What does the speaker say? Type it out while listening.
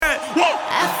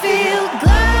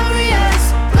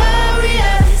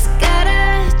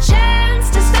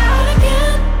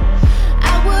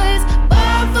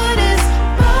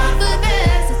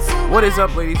What is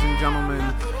up, ladies and gentlemen?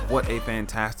 What a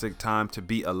fantastic time to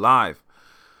be alive.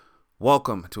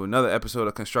 Welcome to another episode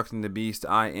of Constructing the Beast.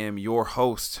 I am your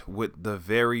host with the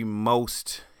very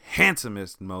most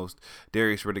handsomest,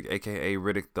 Darius Riddick, aka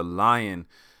Riddick the Lion.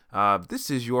 This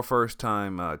is your first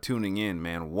time tuning in,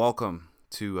 man. Welcome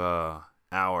to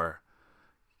our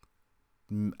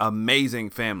amazing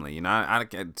family. You know,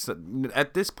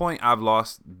 at this point, I've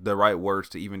lost the right words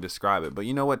to even describe it. But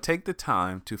you know what? Take the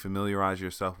time to familiarize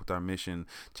yourself with our mission.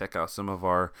 Check out some of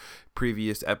our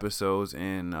previous episodes,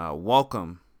 and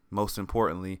welcome, most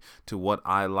importantly, to what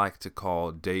I like to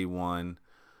call day one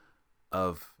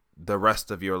of the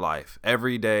rest of your life.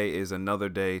 Every day is another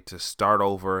day to start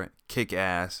over, kick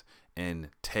ass, and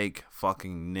take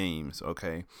fucking names.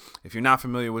 Okay, if you're not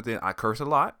familiar with it, I curse a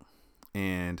lot,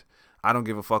 and I don't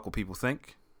give a fuck what people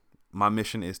think. My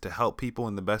mission is to help people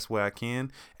in the best way I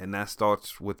can, and that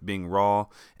starts with being raw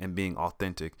and being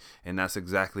authentic. And that's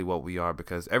exactly what we are,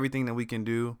 because everything that we can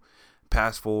do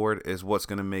pass forward is what's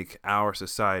going to make our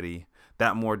society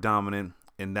that more dominant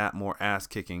and that more ass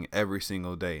kicking every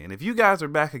single day. And if you guys are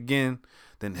back again,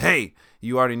 then hey,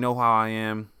 you already know how I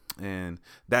am, and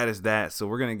that is that. So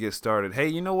we're going to get started. Hey,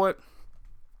 you know what?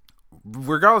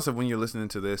 Regardless of when you're listening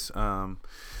to this,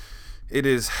 it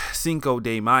is Cinco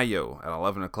de Mayo at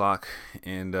 11 o'clock,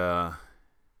 and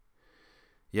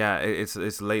yeah,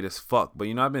 it's late as fuck. But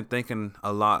you know, I've been thinking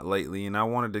a lot lately, and I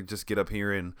wanted to just get up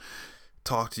here and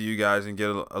talk to you guys and get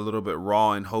a little bit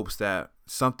raw in hopes that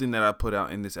something that I put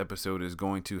out in this episode is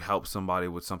going to help somebody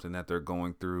with something that they're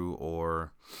going through,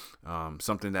 or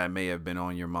something that may have been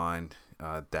on your mind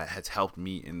that has helped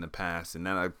me in the past, and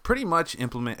that I pretty much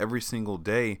implement every single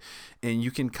day. And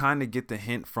you can kind of get the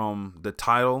hint from the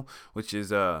title, which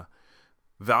is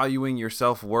valuing your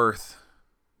self-worth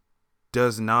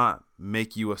does not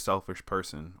make you a selfish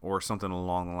person, or something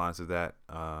along the lines of that.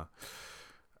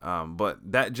 But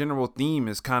that general theme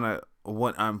is kind of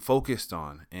what I'm focused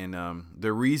on, and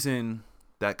the reason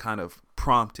that kind of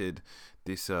prompted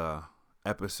this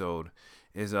episode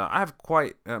is I have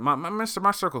quite my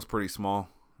circle's pretty small,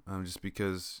 just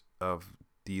because of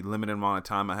the limited amount of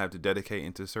time I have to dedicate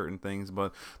into certain things.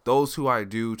 But those who I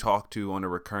do talk to on a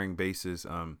recurring basis,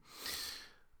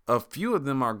 a few of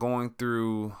them are going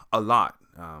through a lot.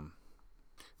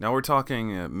 Now we're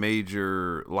talking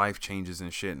major life changes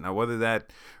and shit. Now whether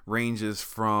that ranges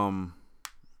from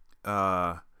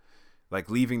like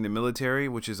leaving the military,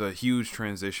 which is a huge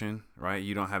transition, right?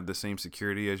 You don't have the same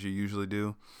security as you usually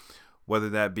do. Whether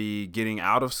that be getting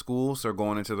out of school, so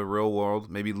going into the real world,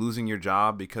 maybe losing your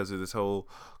job because of this whole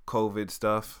COVID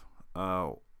stuff,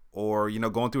 or, you know,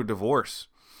 going through a divorce,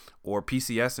 or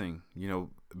PCSing, you know,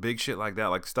 big shit like that,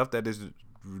 like stuff that is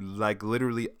like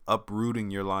literally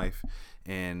uprooting your life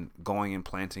and going and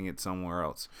planting it somewhere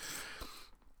else.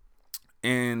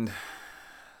 And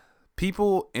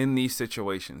people in these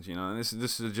situations, you know, and this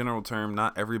is a general term,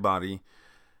 not everybody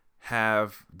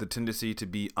have the tendency to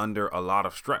be under a lot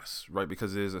of stress, right?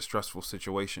 Because it is a stressful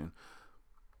situation.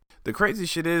 The crazy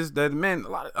shit is that, man,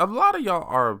 a lot of y'all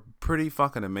are pretty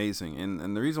fucking amazing.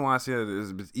 And the reason why I say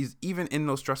that is even in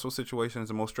those stressful situations,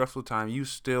 the most stressful time, you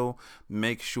still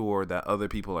make sure that other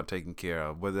people are taken care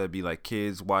of, whether that be like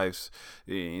kids, wives,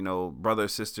 you know,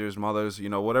 brothers, sisters, mothers, you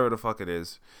know, whatever the fuck it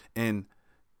is. And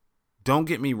don't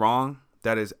get me wrong,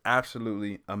 that is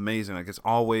absolutely amazing. Like, it's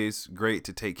always great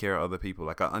to take care of other people.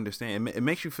 Like, I understand. It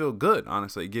makes you feel good,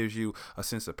 honestly. It gives you a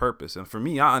sense of purpose. And for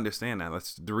me, I understand that.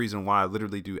 That's the reason why I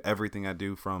literally do everything I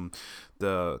do, from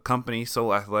the company,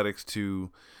 Soul Athletics, to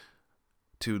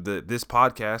this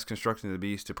podcast, Constructing the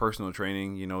Beast, to personal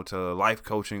training, you know, to life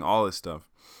coaching, all this stuff.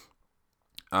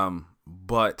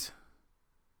 But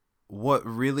what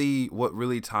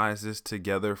really ties this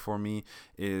together for me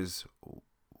is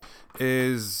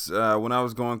when I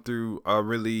was going through a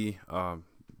really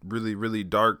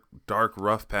dark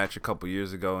rough patch a couple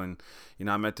years ago, and you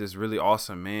know, I met this really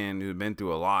awesome man who had been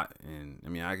through a lot, and I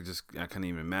mean, I couldn't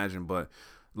even imagine. But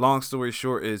long story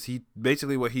short is,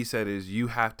 what he said is, you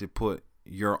have to put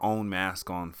your own mask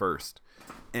on first.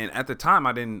 And at the time,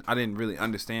 I didn't really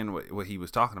understand what he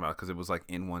was talking about, because it was like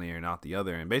in one ear and out the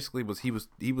other. And basically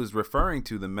he was referring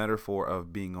to the metaphor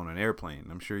of being on an airplane.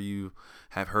 I'm sure you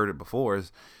have heard it before.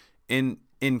 Is in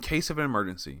case of an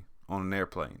emergency on an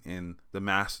airplane, and the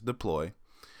masks deploy,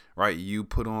 right? You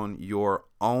put on your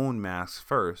own mask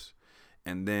first,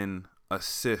 and then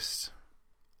assist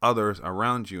others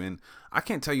around you. And I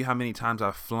can't tell you how many times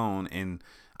I've flown and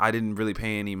I didn't really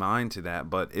pay any mind to that.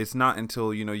 But it's not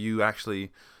until, you know, you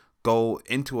actually go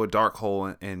into a dark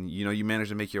hole and you know, you manage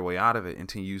to make your way out of it,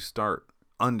 until you start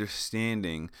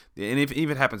understanding, and if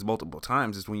it happens multiple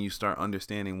times, is when you start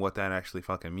understanding what that actually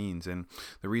fucking means. And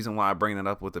the reason why I bring that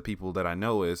up with the people that I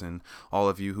know is, and all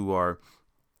of you who are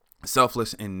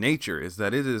selfless in nature, is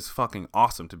that it is fucking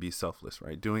awesome to be selfless,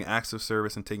 right? Doing acts of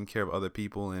service and taking care of other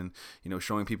people, and, you know,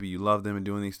 showing people you love them and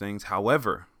doing these things.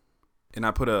 However, and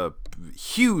I put a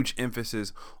huge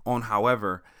emphasis on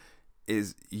however,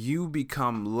 is you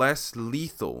become less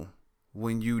lethal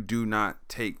when you do not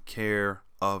take care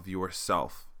of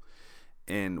yourself.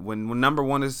 And when number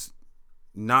one is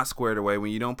not squared away,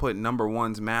 when you don't put number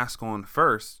one's mask on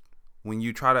first, when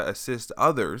you try to assist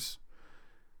others,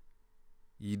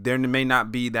 there may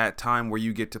not be that time where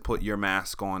you get to put your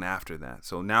mask on after that.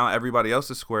 So now everybody else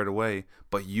is squared away,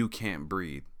 but you can't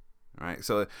breathe. All right.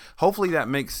 So hopefully that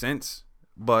makes sense.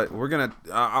 But we're going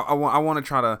to, I want to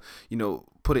try to, you know,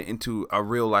 put it into a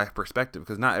real life perspective,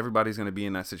 because not everybody's going to be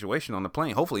in that situation on the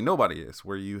plane. Hopefully nobody is,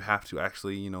 where you have to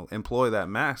actually, you know, employ that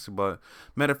mask. But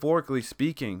metaphorically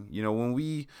speaking, you know, when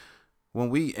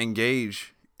we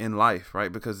engage in life,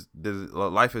 right? Because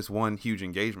life is one huge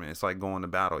engagement. It's like going to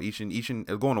battle, each and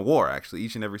going to war, actually,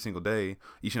 each and every single day,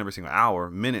 each and every single hour.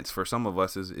 Minutes for some of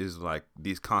us is like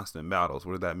these constant battles,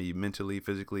 whether that be mentally,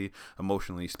 physically,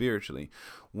 emotionally, spiritually.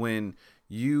 When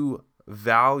you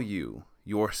value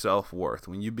your self-worth,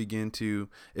 when you begin to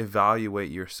evaluate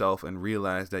yourself and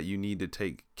realize that you need to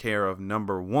take care of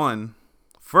number one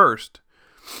first,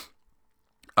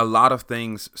 a lot of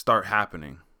things start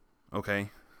happening. Okay.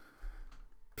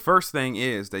 First thing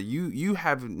is that you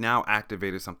have now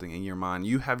activated something in your mind.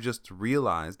 You have just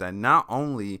realized that not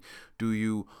only do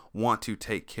you want to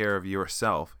take care of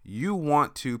yourself, you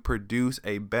want to produce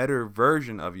a better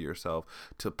version of yourself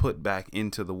to put back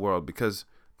into the world. Because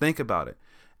think about it.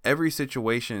 Every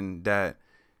situation that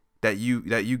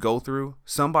you go through,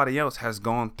 somebody else has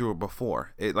gone through it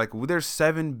before. There's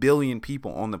 7 billion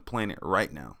people on the planet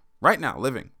right now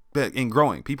living and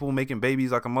growing, people making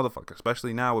babies like a motherfucker,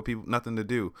 especially now with people nothing to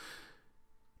do.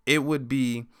 It would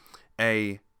be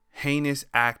a heinous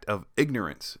act of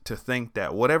ignorance to think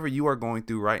that whatever you are going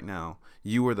through right now,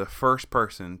 you were the first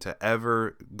person to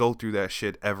ever go through that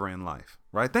shit ever in life,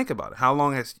 right? Think about it. How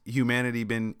long has humanity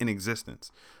been in existence?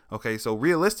 Okay, so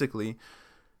realistically,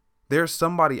 there's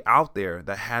somebody out there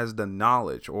that has the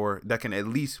knowledge, or that can at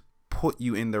least put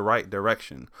you in the right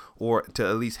direction, or to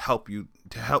at least help you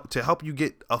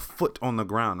get a foot on the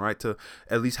ground, right? To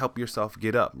at least help yourself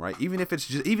get up, right? Even if it's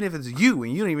you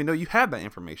and you don't even know you have that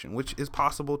information, which is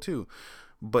possible too.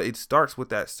 But it starts with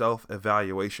that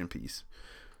self-evaluation piece.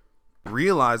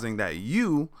 Realizing that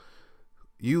you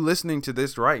listening to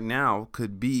this right now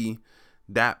could be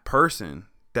that person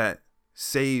that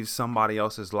saves somebody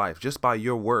else's life just by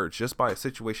your words, just by a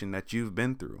situation that you've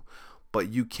been through. But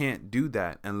you can't do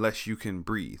that unless you can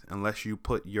breathe, unless you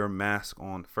put your mask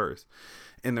on first.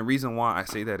 And the reason why I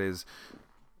say that is,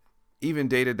 even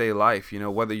day-to-day life, you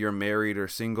know, whether you're married or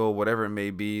single, whatever it may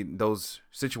be, those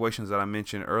situations that I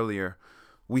mentioned earlier,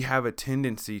 we have a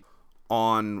tendency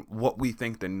on what we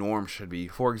think the norm should be.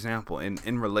 For example,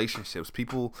 in relationships,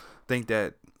 people think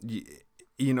that,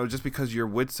 you know, just because you're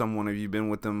with someone or you've been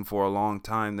with them for a long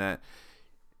time, that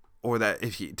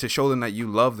to show them that you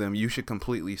love them, you should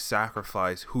completely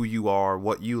sacrifice who you are,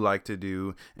 what you like to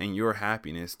do, and your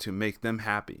happiness to make them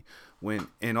happy. When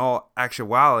in all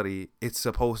actuality, it's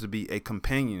supposed to be a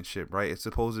companionship, right? It's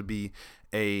supposed to be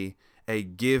a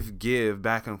give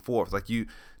back and forth. Like,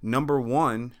 number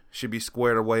one should be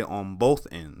squared away on both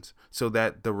ends, so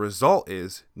that the result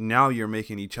is now you're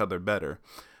making each other better.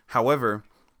 However,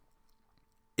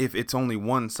 if it's only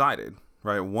one-sided,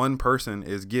 right? One person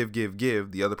is give,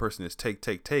 the other person is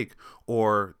take,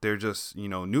 or they're just, you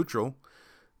know, neutral,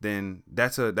 then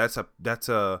that's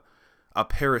a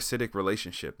parasitic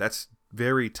relationship. That's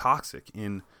very toxic,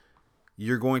 and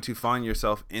you're going to find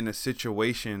yourself in a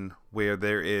situation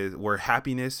where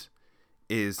happiness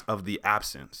is of the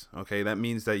absence. Okay, that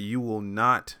means that you will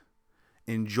not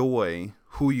enjoy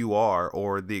who you are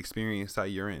or the experience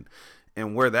that you're in.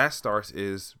 And where that starts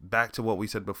is back to what we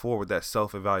said before with that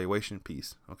self-evaluation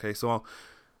piece. Okay, so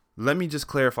let me just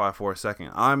clarify for a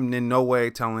second. I'm in no way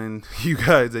telling you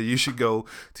guys that you should go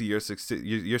to your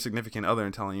significant other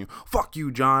and telling you, "Fuck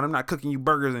you, John, I'm not cooking you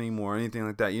burgers anymore," or anything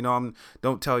like that. You know,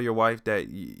 don't tell your wife that,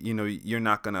 you know, you're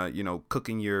not gonna, you know,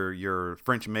 cooking your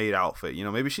French maid outfit. You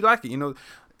know, maybe she like it. You know,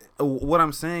 what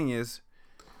I'm saying is,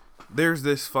 there's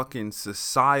this fucking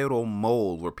societal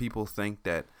mold where people think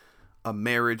that a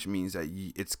marriage means that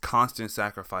it's constant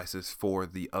sacrifices for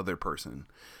the other person.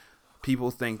 People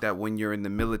think that when you're in the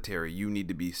military, you need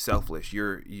to be selfless.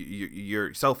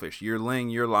 You're selfish. You're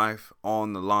laying your life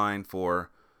on the line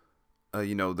for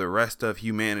the rest of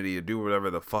humanity to do whatever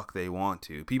the fuck they want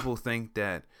to. People think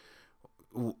that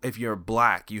if you're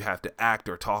black, you have to act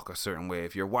or talk a certain way.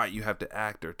 If you're white, you have to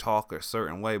act or talk a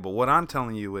certain way. But what I'm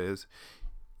telling you is,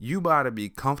 you gotta be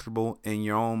comfortable in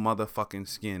your own motherfucking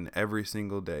skin every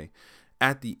single day.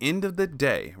 At the end of the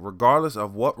day, regardless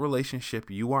of what relationship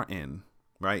you are in,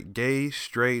 right? Gay,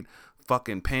 straight,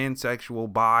 fucking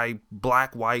pansexual, bi,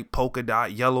 black, white, polka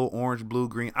dot, yellow, orange, blue,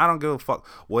 green. I don't give a fuck.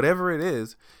 Whatever it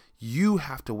is, you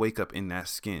have to wake up in that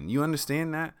skin. You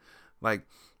understand that? Like,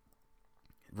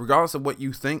 regardless of what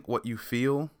you think, what you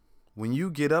feel, when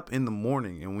you get up in the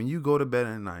morning and when you go to bed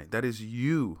at night, that is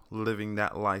you living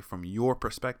that life from your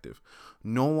perspective,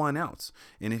 no one else.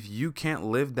 And if you can't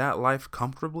live that life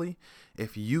comfortably,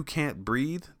 if you can't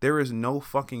breathe, there is no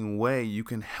fucking way you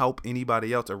can help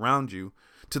anybody else around you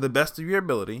to the best of your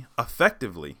ability,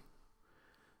 effectively.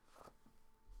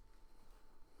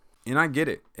 And I get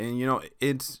it. And,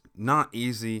 it's not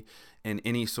easy in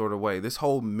any sort of way. This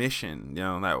whole mission,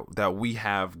 that we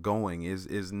have going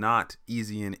is not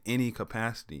easy in any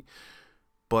capacity.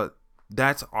 But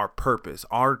that's our purpose.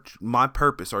 My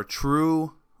purpose, our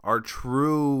true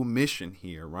mission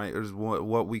here, right, is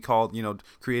what we call,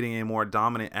 creating a more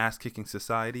dominant ass-kicking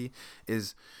society,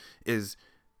 is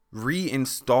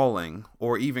reinstalling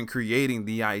or even creating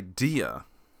the idea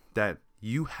that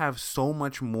you have so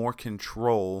much more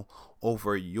control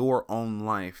over your own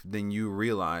life than you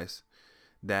realize.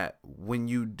 That when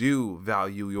you do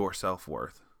value your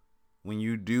self-worth, when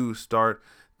you do start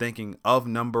thinking of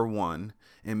number one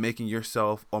and making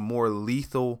yourself a more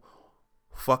lethal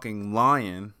fucking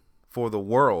lion for the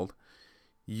world,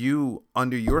 you,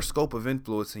 under your scope of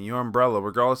influence and your umbrella,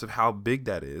 regardless of how big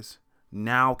that is,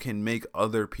 now can make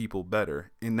other people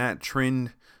better. And that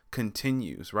trend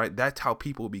continues, right? That's how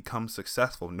people become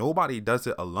successful. Nobody does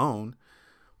it alone,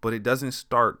 but it doesn't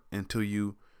start until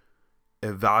you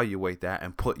evaluate that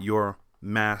and put your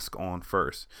mask on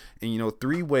first. And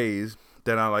 3 ways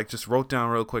that I just wrote down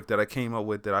real quick that I came up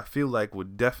with that I feel like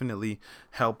would definitely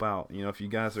help out, if you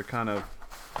guys are kind of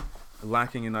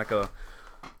lacking in a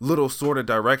little sort of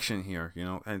direction here,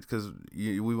 and because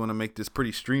we want to make this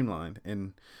pretty streamlined.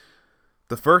 And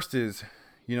the first is,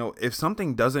 if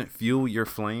something doesn't fuel your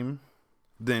flame,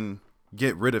 then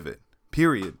get rid of it,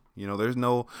 period. There's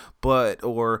no but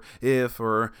or if,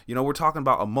 or, we're talking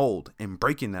about a mold and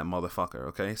breaking that motherfucker.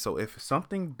 Okay. So if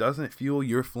something doesn't fuel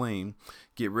your flame,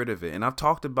 get rid of it. And I've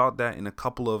talked about that in a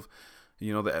couple of,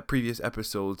 the previous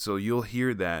episodes. So you'll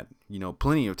hear that,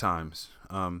 plenty of times.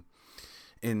 And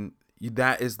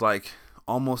that is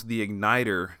almost the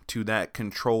igniter to that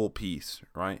control piece,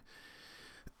 right?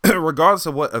 Regardless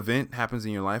of what event happens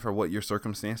in your life or what your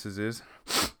circumstances is,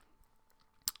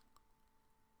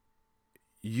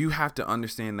 you have to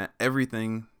understand that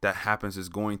everything that happens is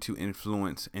going to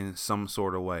influence in some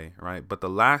sort of way, right? But the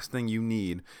last thing you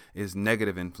need is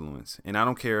negative influence. And I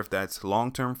don't care if that's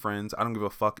long-term friends. I don't give a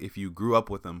fuck if you grew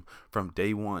up with them from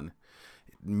day one.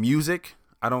 Music,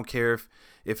 I don't care if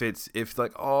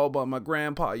but my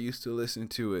grandpa used to listen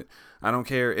to it. I don't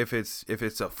care if it's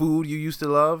a food you used to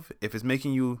love, if it's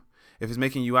making you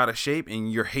out of shape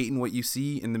and you're hating what you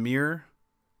see in the mirror,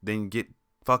 then get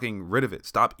fucking rid of it.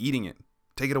 Stop eating it.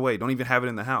 Take it away. Don't even have it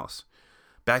in the house.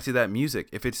 Back to that music.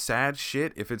 If it's sad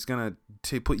shit, if it's going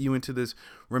to put you into this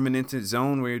reminiscent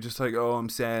zone where you're just oh, I'm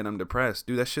sad, I'm depressed.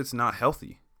 Dude, that shit's not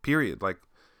healthy. Period.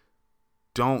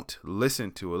 Don't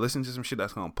listen to it. Listen to some shit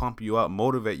that's going to pump you up,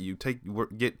 motivate you,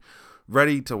 get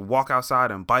ready to walk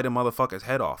outside and bite a motherfucker's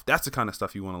head off. That's the kind of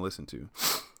stuff you want to listen to.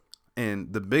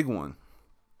 And the big one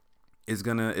is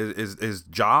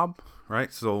job,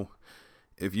 right? So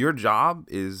if your job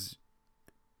is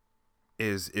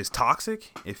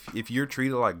toxic, if you're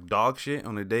treated like dog shit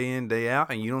on a day in, day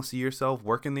out, and you don't see yourself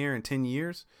working there in 10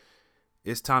 years,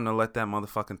 it's time to let that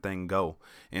motherfucking thing go.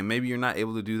 And maybe you're not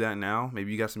able to do that now.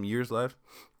 Maybe you got some years left.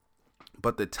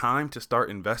 But the time to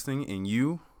start investing in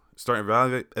you, start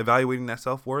evaluating that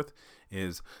self-worth,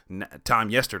 is time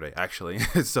yesterday, actually.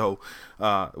 So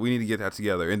we need to get that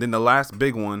together. And then the last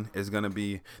big one is going to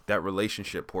be that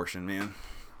relationship portion, man.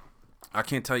 I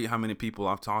can't tell you how many people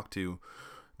I've talked to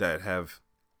that have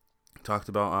talked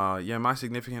about, my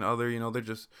significant other, they're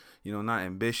just, not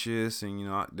ambitious,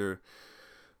 and,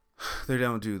 they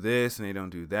don't do this and they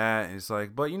don't do that. And it's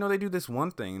but they do this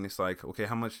one thing, and it's okay,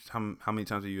 how many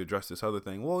times have you addressed this other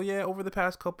thing? Well, yeah, over the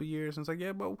past couple years. And it's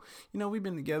yeah, but we've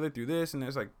been together through this. And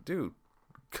it's dude,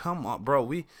 come on,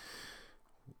 bro.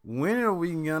 When are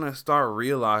we gonna start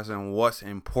realizing what's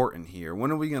important here?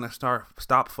 When are we gonna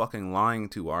stop fucking lying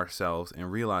to ourselves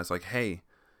and realize hey,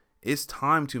 it's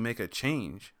time to make a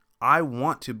change. I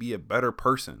want to be a better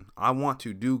person. I want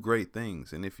to do great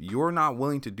things. And if you're not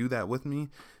willing to do that with me,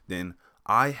 then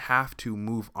I have to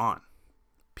move on.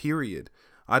 Period.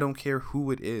 I don't care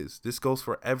who it is. This goes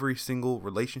for every single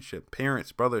relationship.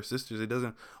 Parents, brothers, sisters. It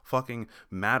doesn't fucking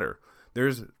matter.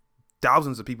 There's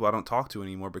thousands of people I don't talk to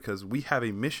anymore because we have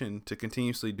a mission to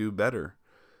continuously do better.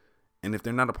 And if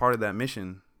they're not a part of that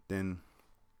mission, then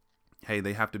hey,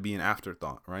 they have to be an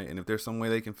afterthought, right? And if there's some way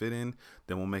they can fit in,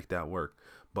 then we'll make that work.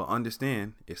 But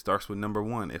understand, it starts with number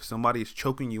one. If somebody is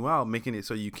choking you out, making it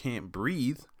so you can't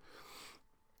breathe,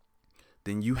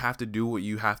 then you have to do what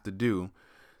you have to do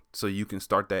so you can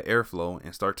start that airflow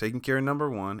and start taking care of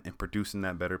number one and producing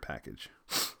that better package.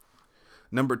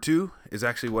 Number two is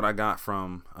actually what I got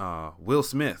from Will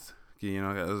Smith. You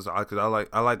know, because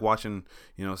I like watching,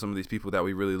 you know, some of these people that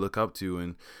we really look up to,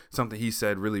 and something he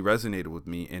said really resonated with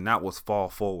me, and that was fall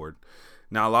forward.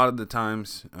 Now, a lot of the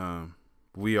times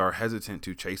we are hesitant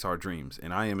to chase our dreams,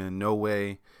 and I am in no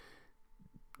way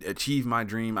achieve my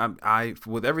dream. I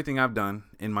with everything I've done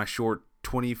in my short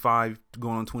 25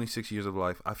 going on 26 years of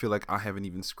life, I feel like I haven't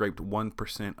even scraped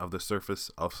 1% of the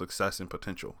surface of success and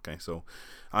potential. Okay, so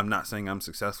I'm not saying I'm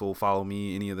successful. Follow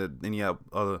me, any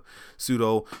other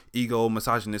pseudo ego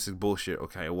misogynistic bullshit.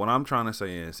 Okay, what I'm trying to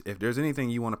say is, if there's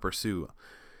anything you want to pursue,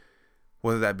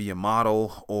 whether that be a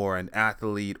model or an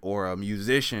athlete or a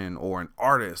musician or an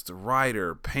artist, a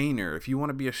writer, painter, if you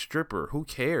want to be a stripper, who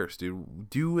cares,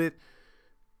 dude? Do it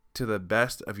to the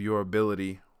best of your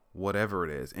ability, whatever it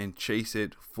is, and chase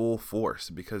it full force.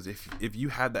 Because if you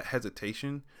have that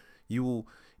hesitation, you will,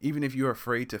 even if you're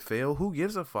afraid to fail, who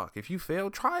gives a fuck? If you fail,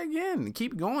 try again.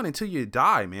 Keep going until you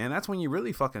die, man. That's when you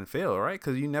really fucking fail, right?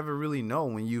 Because you never really know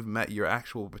when you've met your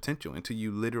actual potential until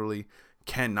you literally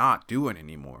cannot do it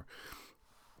anymore.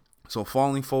 So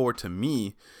falling forward to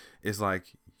me is like,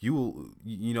 you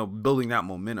know, building that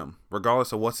momentum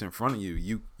regardless of what's in front of you.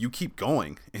 You keep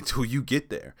going until you get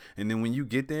there, and then when you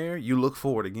get there, you look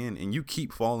forward again, and you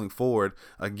keep falling forward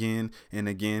again and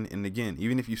again and again.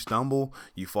 Even if you stumble,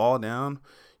 you fall down,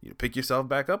 you pick yourself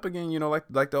back up again, you know,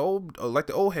 like the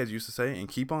old heads used to say, and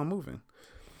keep on moving.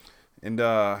 And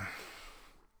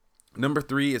number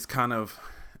three is kind of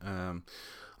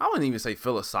I wouldn't even say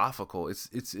philosophical.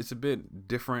 It's a bit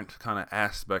different kind of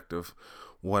aspect of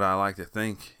what I like to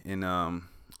think. And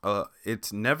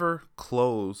it's never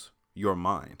close your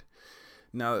mind.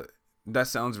 Now, that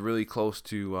sounds really close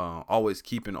to always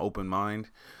keep an open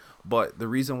mind. But the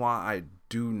reason why I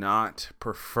do not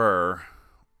prefer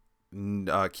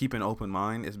keep an open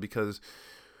mind is because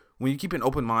when you keep an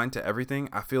open mind to everything,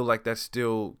 I feel like that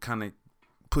still kind of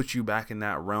puts you back in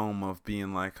that realm of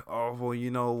being like, oh, well,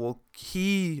 you know, well,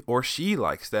 he or she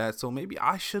likes that, so maybe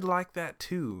I should like that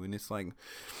too. And it's like,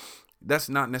 that's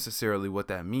not necessarily what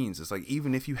that means. It's like,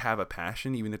 even if you have a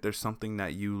passion, even if there's something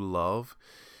that you love,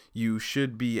 you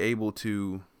should be able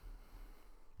to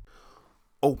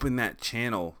open that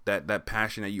channel, that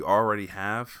passion that you already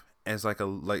have, as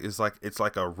it's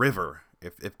like a river.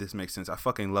 If this makes sense. I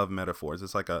fucking love metaphors.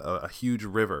 It's like a huge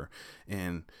river,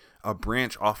 and a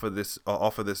branch off of this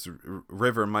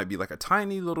river might be like a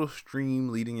tiny little stream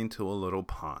leading into a little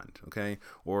pond, okay?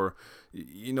 Or,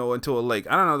 you know, into a lake.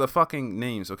 I don't know the fucking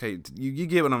names, okay? You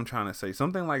get what I'm trying to say.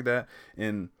 Something like that,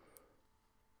 and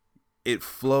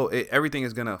everything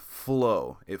is gonna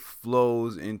flow. It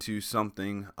flows into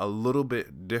something a little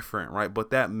bit different, right?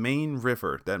 But that main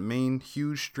river, that main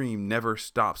huge stream, never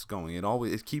stops going.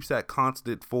 It keeps that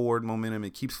constant forward momentum.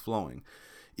 It keeps flowing,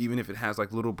 even if it has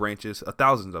like little branches,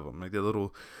 thousands of them, like the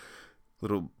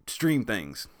little stream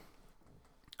things.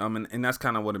 And that's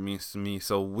kind of what it means to me.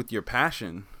 So with your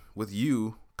passion, with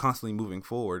you constantly moving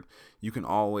forward, you can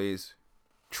always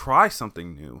try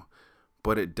something new,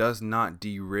 but it does not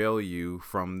derail you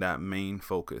from that main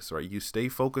focus, right? You stay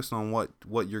focused on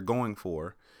what you're going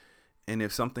for. And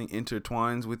if something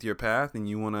intertwines with your path and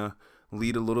you want to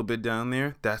lead a little bit down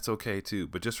there, that's okay too.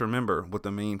 But just remember what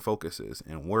the main focus is.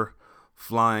 And we're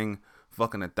flying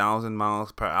fucking 1,000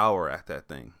 miles per hour at that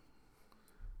thing.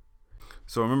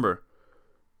 So remember,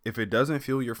 if it doesn't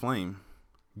fuel your flame,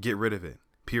 get rid of it,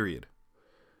 period.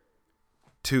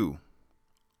 2,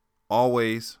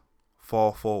 always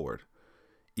fall forward.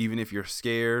 Even if you're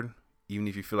scared, even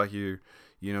if you feel like you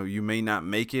may not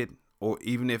make it, or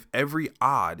even if every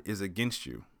odd is against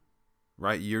you,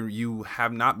 right? You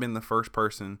have not been the first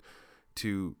person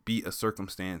to beat a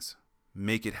circumstance.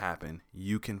 Make it happen.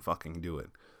 You can fucking do it.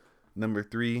 Number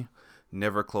 3,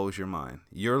 never close your mind.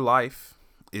 Your life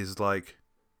is like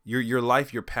your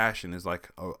life, your passion is like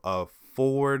a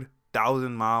forward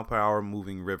 1,000 mile per hour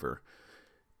moving river.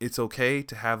 It's okay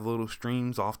to have little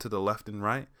streams off to the left and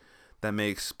right that may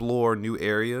explore new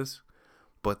areas,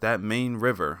 but that main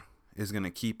river is going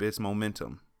to keep its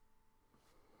momentum.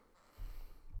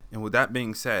 And with that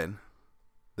being said,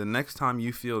 the next time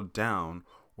you feel down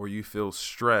or you feel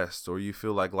stressed or you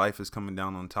feel like life is coming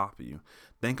down on top of you,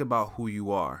 think about who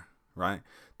you are, right?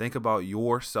 Think about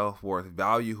your self-worth,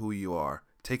 value who you are.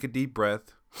 Take a deep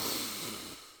breath,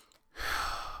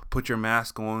 put your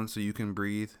mask on so you can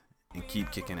breathe, and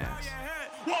keep kicking ass.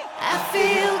 I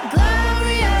feel good.